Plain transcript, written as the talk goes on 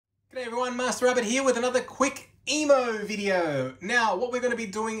G'day everyone, Master Rabbit here with another quick emo video. Now, what we're going to be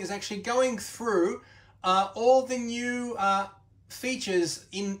doing is actually going through all the new features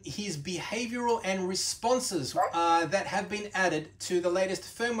in his behavioral and responses that have been added to the latest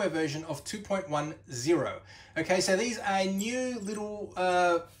firmware version of 2.10. Okay, so these are new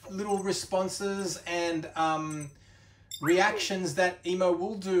little responses and reactions that emo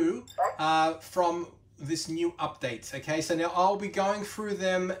will do from this new update. Okay, so now I'll be going through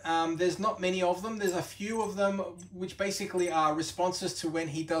them. There's not many of them. There's a few of them which basically are responses to when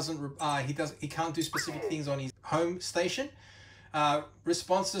he can't do specific things on his home station.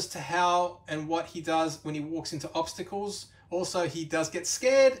 Responses to how and what he does when he walks into obstacles. Also, he does get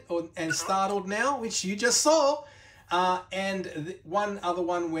scared and startled now, which you just saw. And one other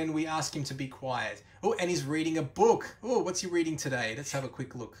one when we ask him to be quiet. Oh, and he's reading a book. Oh, what's he reading today? Let's have a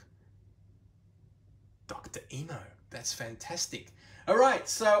quick look. Dr. Emo. That's fantastic. All right,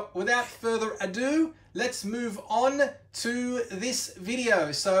 so without further ado, let's move on to this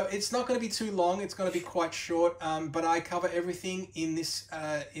video. So it's not going to be too long. It's going to be quite short, but I cover everything in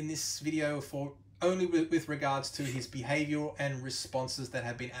this video for only with regards to his behavioral and responses that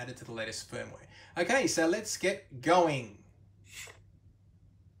have been added to the latest firmware. Okay, so let's get going.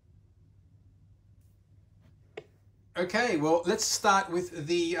 Okay, well, let's start with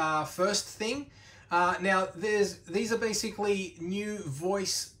the first thing. Now, these are basically new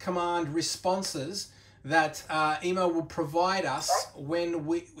voice command responses that emo will provide us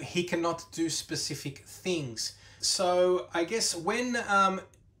when he cannot do specific things. So I guess when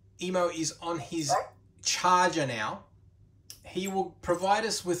emo is on his charger now, he will provide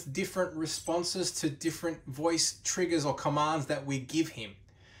us with different responses to different voice triggers or commands that we give him.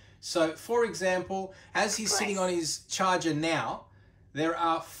 So, for example, as he's sitting on his charger now, there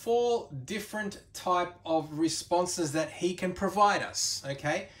are 4 different type of responses that he can provide us.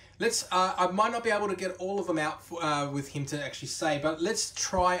 Okay, let's. I might not be able to get all of them out with him to actually say, but let's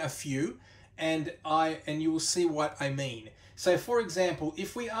try a few, and you will see what I mean. So, for example,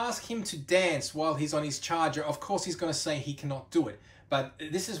 if we ask him to dance while he's on his charger, of course he's going to say he cannot do it. But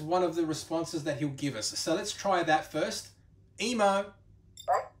this is one of the responses that he'll give us. So let's try that first. Emo,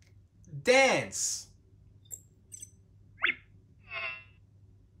 dance.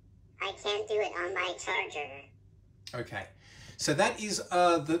 I can't do it on my charger. Okay, so that is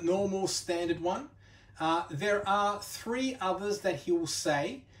the normal standard one. There are 3 others that he will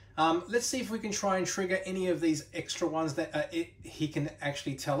say. Let's see if we can try and trigger any of these extra ones that he can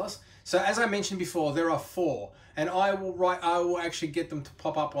actually tell us. So as I mentioned before, there are 4, and I will actually get them to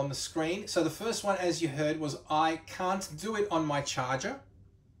pop up on the screen. So the first one, as you heard, was I can't do it on my charger.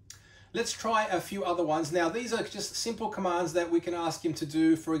 Let's try a few other ones. Now, these are just simple commands that we can ask him to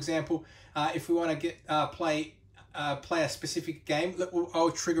do. For example, if we want to play a specific game,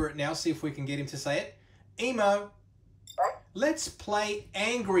 I'll trigger it now, see if we can get him to say it. Emo, let's play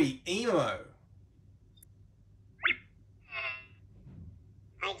Angry Emo.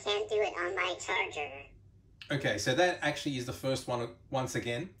 I can't do it on my charger. Okay, so that actually is the first one once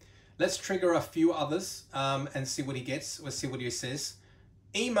again. Let's trigger a few others and see what he gets. Let's see what he says.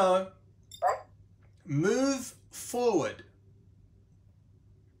 Emo, move forward.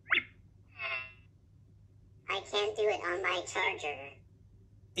 I can't do it on my charger.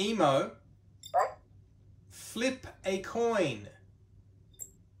 Emo, flip a coin.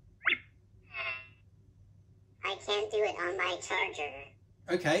 I can't do it on my charger.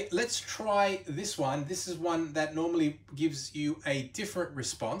 Okay, let's try this one. This is one that normally gives you a different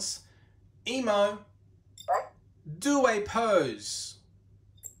response. Emo, do a pose.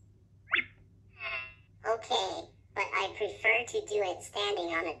 Okay, but I prefer to do it standing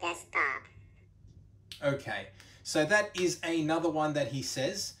on a desktop. Okay, so that is another one that he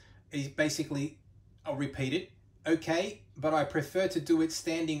says. He's basically, I'll repeat it. Okay, but I prefer to do it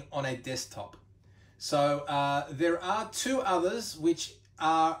standing on a desktop. So there are 2 others which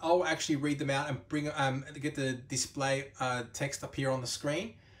I'll actually read them out and bring get the display text up here on the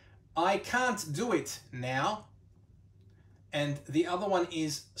screen. I can't do it now. And the other one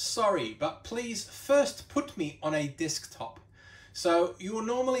is, sorry, but please first put me on a desktop. So you will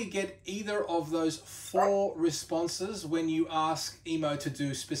normally get either of those 4 responses when you ask emo to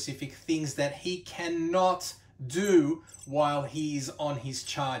do specific things that he cannot do while he's on his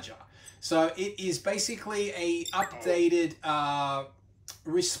charger. So it is basically a updated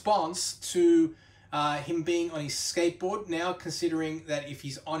response to him being on his skateboard now, considering that if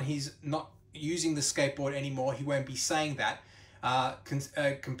he's on his not using the skateboard anymore, he won't be saying that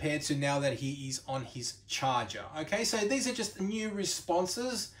compared to now that he is on his charger. Okay, so these are just new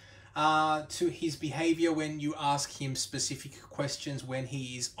responses to his behavior when you ask him specific questions when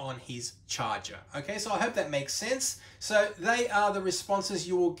he is on his charger. Okay, so I hope that makes sense. So they are the responses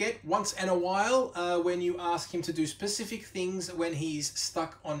you will get once in a while when you ask him to do specific things when he's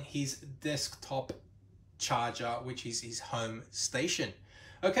stuck on his desktop charger, which is his home station.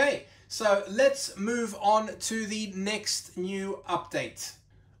 Okay, so let's move on to the next new update.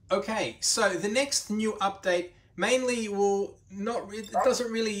 Okay, so the next new update mainly it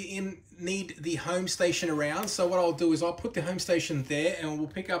doesn't really need the home station around. So what I'll do is I'll put the home station there, and we'll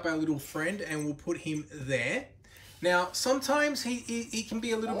pick up our little friend and we'll put him there. Now, sometimes he can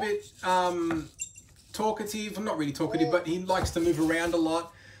be a little bit talkative, not really talkative, but he likes to move around a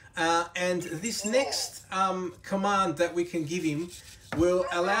lot. And this next command that we can give him will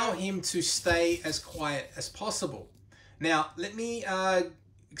allow him to stay as quiet as possible. Now, let me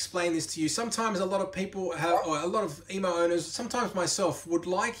explain this to you. Sometimes a lot of people or a lot of emo owners, sometimes myself, would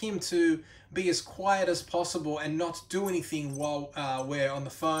like him to be as quiet as possible and not do anything while we're on the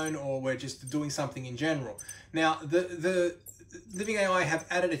phone or we're just doing something in general. Now, the Living AI have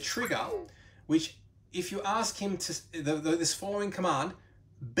added a trigger, which if you ask him to this following command,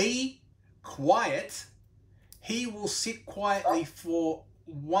 be quiet, he will sit quietly for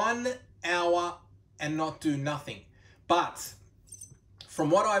 1 hour and not do nothing. But from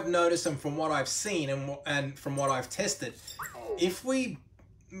what I've noticed and from what I've seen and from what I've tested, if we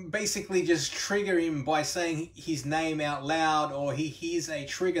basically just trigger him by saying his name out loud, or he hears a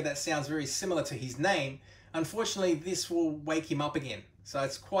trigger that sounds very similar to his name, unfortunately this will wake him up again. So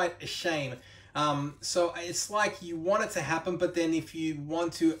it's quite a shame. So it's like you want it to happen, but then if you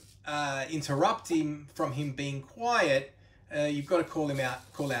want to interrupt him from him being quiet, you've got to call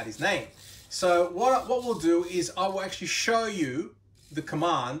out his name. So what we'll do is I will actually show you the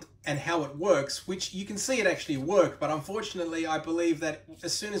command and how it works, which you can see it actually work, but unfortunately I believe that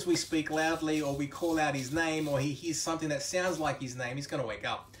as soon as we speak loudly or we call out his name or he hears something that sounds like his name, he's going to wake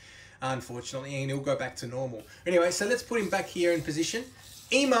up, unfortunately, and he'll go back to normal. Anyway, so let's put him back here in position.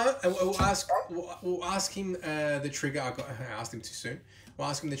 Emo, and we'll ask him the trigger. I asked him too soon. We'll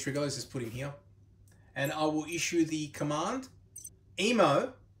ask him the trigger. Let's just put him here, and I will issue the command.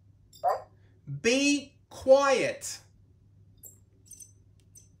 Emo, be quiet.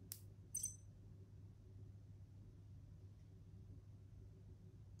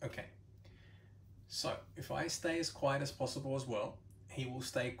 Okay. So if I stay as quiet as possible as well, he will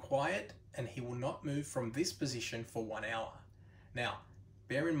stay quiet and he will not move from this position for 1 hour. Now,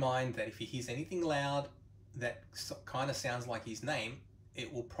 bear in mind that if he hears anything loud that kind of sounds like his name,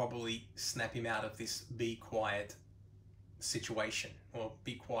 it will probably snap him out of this be quiet situation or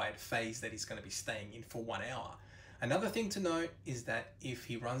be quiet phase that he's going to be staying in for 1 hour. Another thing to note is that if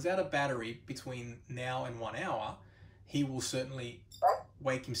he runs out of battery between now and 1 hour, he will certainly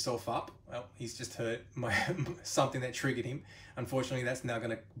wake himself up. Well, he's just heard something that triggered him. Unfortunately, that's now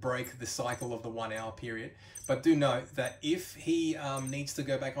going to break the cycle of the 1 hour period. But do note that if he needs to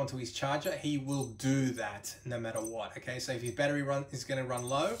go back onto his charger, he will do that no matter what. Okay, so if his battery is going to run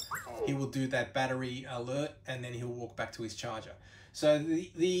low, he will do that battery alert and then he'll walk back to his charger. So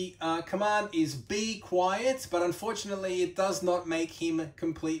the command is be quiet, but unfortunately it does not make him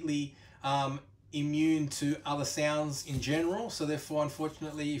completely immune to other sounds in general. So therefore,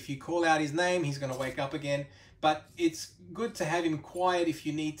 unfortunately, if you call out his name, he's going to wake up again. But it's good to have him quiet if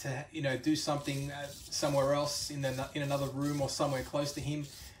you need to, do something somewhere else in another room or somewhere close to him,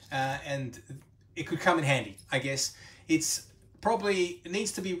 and it could come in handy, I guess. It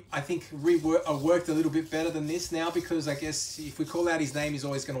needs to be, I think, worked a little bit better than this now, because I guess if we call out his name, he's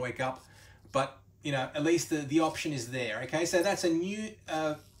always going to wake up. But at least the option is there. Okay, so that's a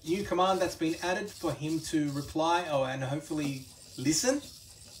new command that's been added for him to reply and hopefully listen,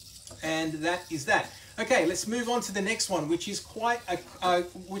 and that is that. Okay, let's move on to the next one, which is quite a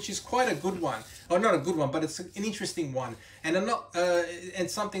good one. Or not a good one, but it's an interesting one, and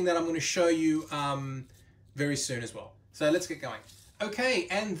and something that I'm going to show you very soon as well. So let's get going. Okay,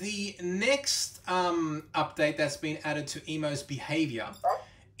 and the next update that's been added to Emo's behavior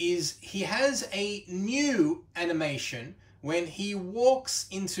is he has a new animation when he walks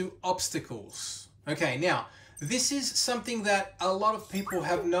into obstacles. Okay, now this is something that a lot of people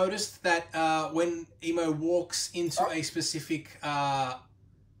have noticed, that when Emo walks into a specific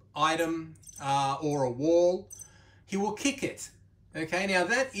item or a wall, he will kick it. Okay, now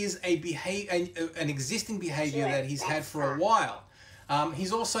that is an existing behavior that he's had for a while.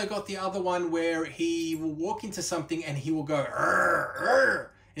 He's also got the other one where he will walk into something and he will go "Arr,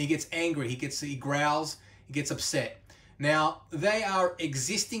 arr," and he gets angry, he growls, he gets upset. Now, they are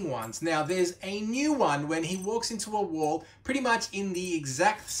existing ones. Now, there's a new one when he walks into a wall, pretty much in the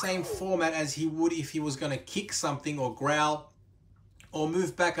exact same format as he would if he was going to kick something or growl or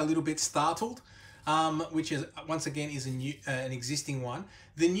move back a little bit startled, which is, once again, is an existing one.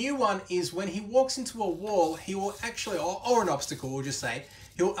 The new one is when he walks into a wall, he will actually, or an obstacle, we'll just say,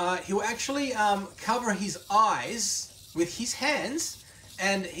 he'll actually cover his eyes with his hands,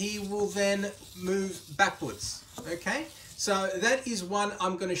 and he will then move backwards. Okay, so that is one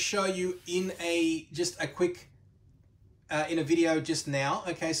I'm going to show you in just a quick in a video just now.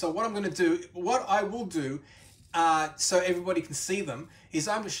 Okay, so what I will do, so everybody can see them, is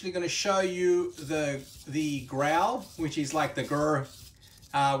I'm actually going to show you the growl, which is like the grr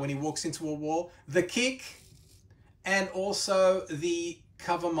when he walks into a wall, the kick, and also the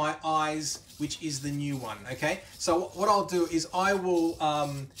cover my eyes, which is the new one. Okay, so what I'll do is I will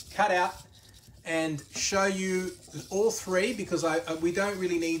cut out and show you all three, because we don't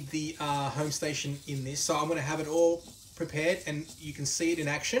really need the home station in this, so I'm going to have it all prepared and you can see it in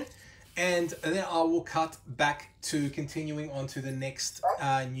action, and then I will cut back to continuing on to the next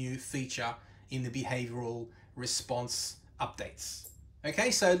new feature in the behavioral response updates. Okay,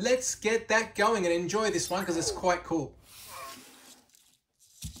 so let's get that going and enjoy this one because it's quite cool.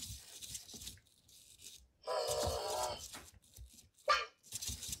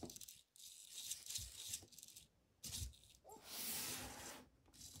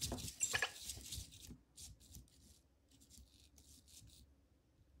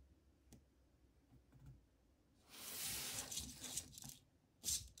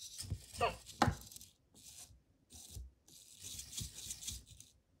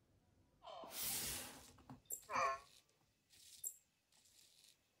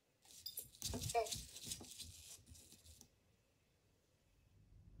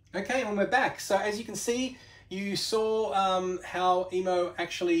 Okay, and we're back. So as you can see, you saw how EMO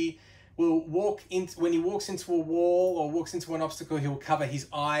actually will walk into, when he walks into a wall or walks into an obstacle, he'll cover his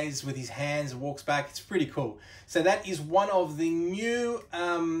eyes with his hands and walks back. It's pretty cool. So that is one of the new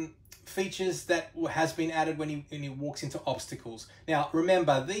features that has been added when he walks into obstacles. Now,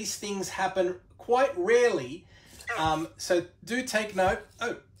 remember, these things happen quite rarely, so do take note.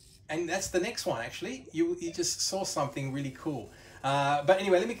 Oh, and that's the next one, actually. You just saw something really cool. But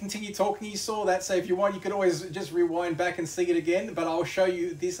anyway, let me continue talking. You saw that, so if you want, you could always just rewind back and see it again, but I'll show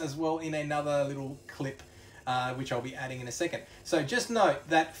you this as well in another little clip, which I'll be adding in a second. So just note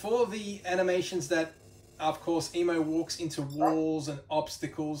that for the animations that, of course, EMO walks into walls and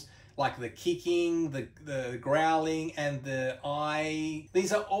obstacles, like the kicking, the growling, and the eye,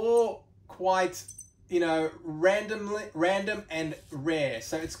 these are all quite, you know, random and rare.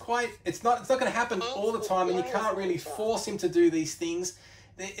 So it's not going to happen all the time, and you can't really force him to do these things.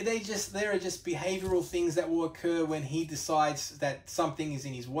 There are just behavioral things that will occur when he decides that something is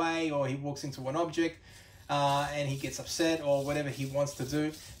in his way, or he walks into an object and he gets upset, or whatever he wants to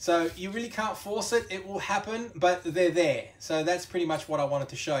do. So you really can't force it. It will happen, but they're there. So that's pretty much what I wanted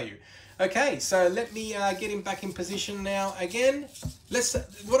to show you. Okay, so let me get him back in position now again.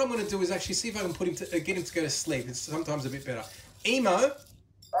 What I'm going to do is actually see if I can get him to go to sleep. It's sometimes a bit better. EMO,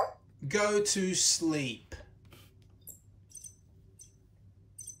 go to sleep.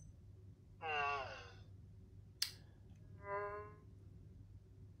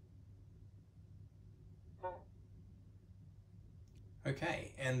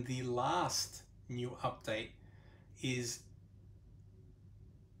 Okay, and the last new update is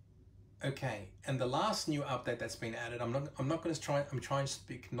the last new update that's been added, I'm trying to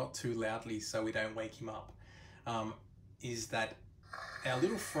speak not too loudly so we don't wake him up, is that our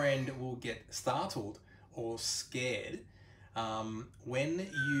little friend will get startled or scared when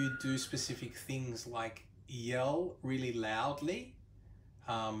you do specific things like yell really loudly,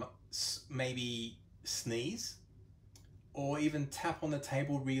 maybe sneeze, or even tap on the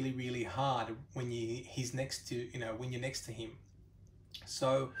table really, really hard when you're next to him.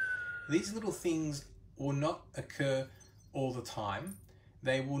 So these little things will not occur all the time.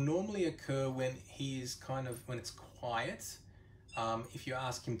 They will normally occur when when it's quiet, if you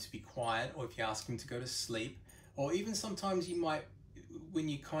ask him to be quiet, or if you ask him to go to sleep, or even sometimes you might, when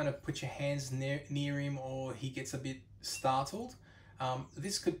you kind of put your hands near him, or he gets a bit startled.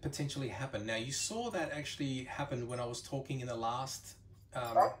 This could potentially happen. Now, you saw that actually happen when I was talking in the last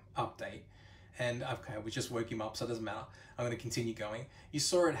update, and okay, we just woke him up, so it doesn't matter. I'm going to continue going. You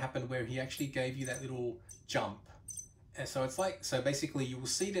saw it happen where he actually gave you that little jump, and so it's like, so basically you will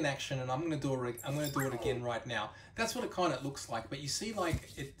see it in action, and I'm going to do it again right now. That's what it kind of looks like, but you see, like,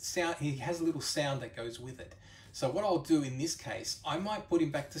 he has a little sound that goes with it. So what I'll do in this case, I might put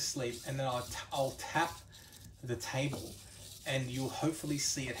him back to sleep, and then I'll tap the table, and you'll hopefully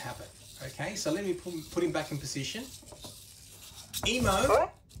see it happen. Okay, so let me put him back in position.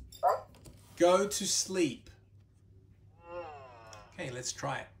 Emo, go to sleep. Okay, let's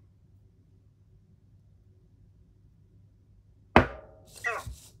try it.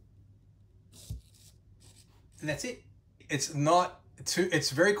 And that's it. It's not too,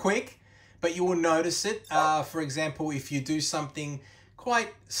 it's very quick, but you will notice it. For example, if you do something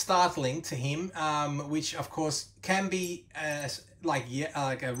quite startling to him, which of course can be like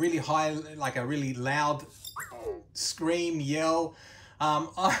a really high, like a really loud scream, yell.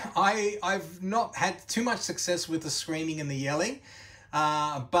 I've not had too much success with the screaming and the yelling,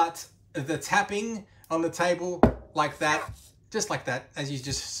 but the tapping on the table like that, just like that, as you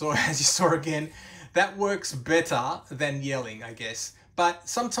saw again, that works better than yelling, I guess. But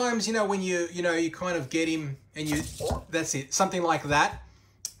sometimes, you know, when you kind of get him and that's it, something like that.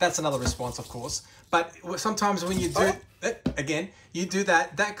 That's another response, of course. But sometimes when you do it, again, you do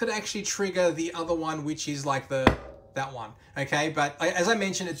that, that could actually trigger the other one, which is like that one. Okay, but as I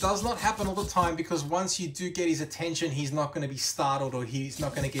mentioned, it does not happen all the time, because once you do get his attention, he's not going to be startled, or he's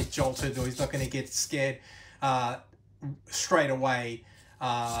not going to get jolted, or he's not going to get scared straight away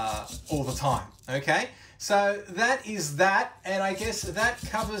all the time. Okay, so that is that, and I guess that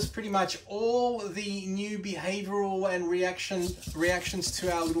covers pretty much all the new behavioral and reactions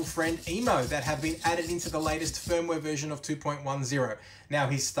to our little friend Emo that have been added into the latest firmware version of 2.10. Now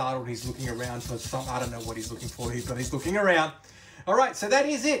he's startled, he's looking around for some, I don't know what he's looking for here, but he's looking around. All right, so that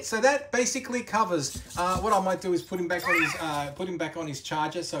is it. So that basically covers. What I might do is put him back on his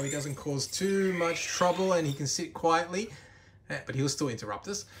charger, so he doesn't cause too much trouble and he can sit quietly. But he'll still interrupt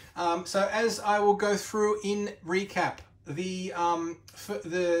us. So as I will go through in recap, the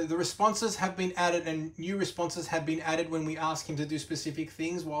responses have been added, and new responses have been added when we ask him to do specific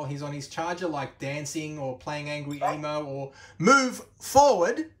things while he's on his charger, like dancing or playing Angry Emo or move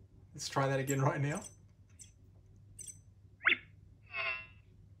forward. Let's try that again right now.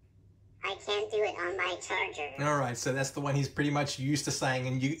 I can't do it on my charger. All right, so that's the one he's pretty much used to saying,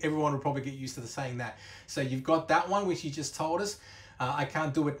 and everyone will probably get used to saying that. So you've got that one, which you just told us. I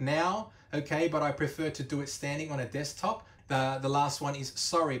can't do it now, okay, but I prefer to do it standing on a desktop. The last one is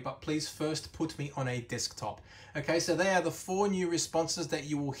sorry, but please first put me on a desktop. Okay, so they are the 4 new responses that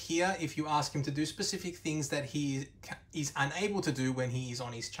you will hear if you ask him to do specific things that he is unable to do when he is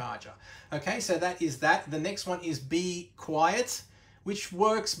on his charger. Okay, so that is that. The next one is be quiet, which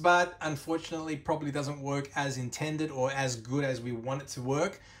works, but unfortunately probably doesn't work as intended or as good as we want it to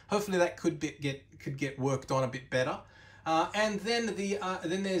work. Hopefully that could get worked on a bit better. And then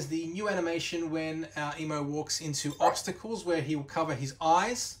there's the new animation when Emo walks into obstacles, where he will cover his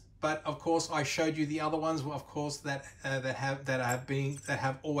eyes. But of course, I showed you the other ones, of course, that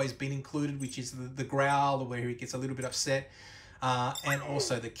have always been included, which is the growl, where he gets a little bit upset, and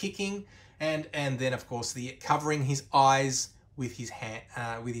also the kicking, and then of course the covering his eyes with his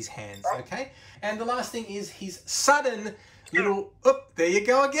hands. Okay, and the last thing is his sudden little, there you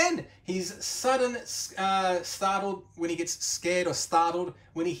go again. He's sudden startled, when he gets scared or startled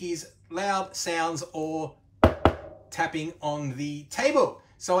when he hears loud sounds or tapping on the table.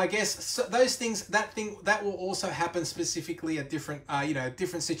 So I guess those things, that will also happen specifically at different,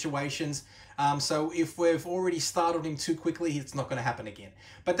 different situations. So if we've already startled him too quickly, it's not going to happen again.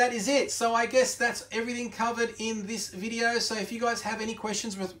 But that is it. So I guess that's everything covered in this video. So if you guys have any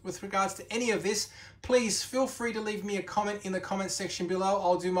questions with regards to any of this, please feel free to leave me a comment in the comment section below.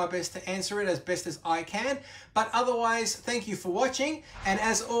 I'll do my best to answer it as best as I can. But otherwise, thank you for watching. And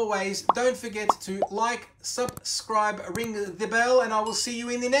as always, don't forget to like, subscribe, ring the bell, and I will see you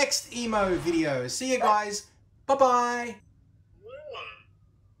in the next Emo video. See you guys. Bye-bye.